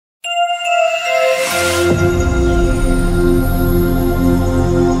Hey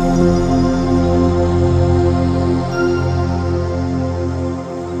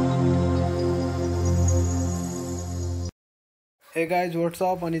guys, what's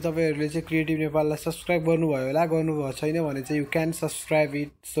up? अनि तपाईहरुले चाहिँ क्रिएटिभ नेपाललाई सब्स्क्राइब गर्नुभयो होला, गर्नुभएको छैन भने चाहिँ you can subscribe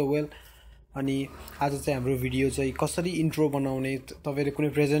it so well. अनि आज चाहिँ हाम्रो भिडियो चाहिँ कसरी इन्ट्रो बनाउने, तपाईले कुनै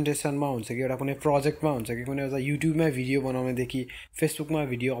प्रेजेन्टेसनमा हुन्छ कि एउटा कुनै प्रोजेक्टमा हुन्छ कि कुनै एउटा युट्युबमा भिडियो बनाउनेदेखि फेसबुकमा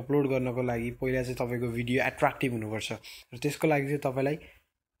भिडियो अपलोड गर्नको लागि पहिला चाहिँ तपाईको भिडियो एट्र्याक्टिभ हुनुपर्छ र त्यसको लागि चाहिँ तपाईलाई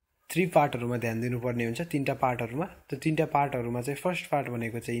 3 पार्टहरुमा ध्यान दिनुपर्ने हुन्छ, 3टा पार्टहरुमा। त्यो 3टा पार्टहरुमा चाहिँ फर्स्ट पार्ट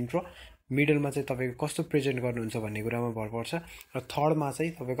भनेको चाहिँ इन्ट्रो, मिडलमा चाहिँ तपाईको कस्तो प्रेजेन्ट गर्नुहुन्छ भन्ने कुरामा भर पर्छ र थर्डमा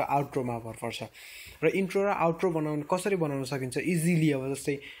चाहिँ तपाईको आउट्रोमा भर पर्छ। र इन्ट्रो र आउट्रो कसरी बनाउन सकिन्छ इजिली, अब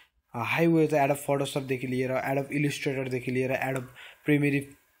जस्तै हाइवे चाहिँ एडोब फोटोशप देखि लिएर एडोब इलिस्ट्रेटर देखि लिएर एडोब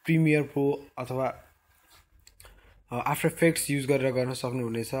प्रिमियर प्रो अथवा आफ्टर इफेक्ट्स युज गरेर गर्न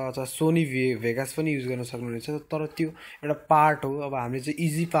सक्नुहुनेछ, अथवा सोनी भेगास पनि युज गर्न सक्नुहुनेछ। तर त्यो एउटा पार्ट हो। अब हामीले चाहिँ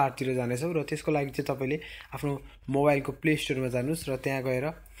इजी पार्टतिर जानेछौँ र त्यसको लागि चाहिँ तपाईले आफ्नो मोबाइलको प्ले स्टोरमा जानुस् र त्यहाँ गएर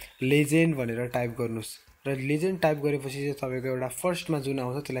लेजेन्ड भनेर टाइप गर्नुस् र लेजेन्ड टाइप गरेपछि चाहिँ तपाईको एउटा फर्स्टमा जुन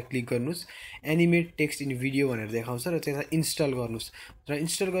आउँछ त्यसलाई क्लिक गर्नुस्, एनिमेट टेक्स्ट इन भिडियो भनेर देखाउँछ र त्यसलाई इन्स्टल गर्नुस् र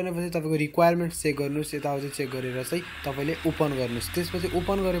इन्स्टल गरेपछि तपाईको रिक्वायरमेन्ट चेक गर्नुस्, यताउति चेक गरेर चाहिँ तपाईले ओपन गर्नुस्। त्यसपछि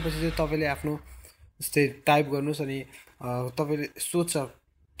ओपन गरेपछि चाहिँ तपाईले आफ्नो जस्तै टाइप गर्नुस् अनि तपाईले सोच्छ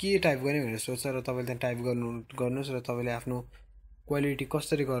के टाइप गर्ने भनेर सोच्छ र तपाईले त्यहाँ टाइप गर्नुस् र तपाईले आफ्नो क्वालिटी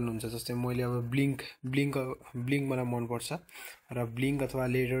कसरी गर्नुहुन्छ। जस्तै मैले अब ब्लिङ्क मलाई मन पर्छ र ब्लिङ्क अथवा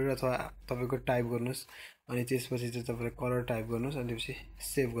लेटर अथवा तपाईको टाइप गर्नुस् अनि त्यसपछि चाहिँ तपाईले कलर टाइप गर्नुस् अनि त्यसपछि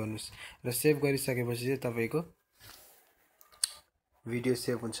सेभ गर्नुस् र सेभ गरिसकेपछि चाहिँ तपाईको भिडियो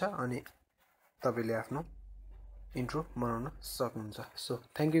सेभ हुन्छ अनि तपाईले आफ्नो इन्ट्रो बनाउन सक्नुहुन्छ। So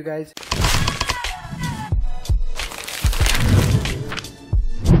thank you guys.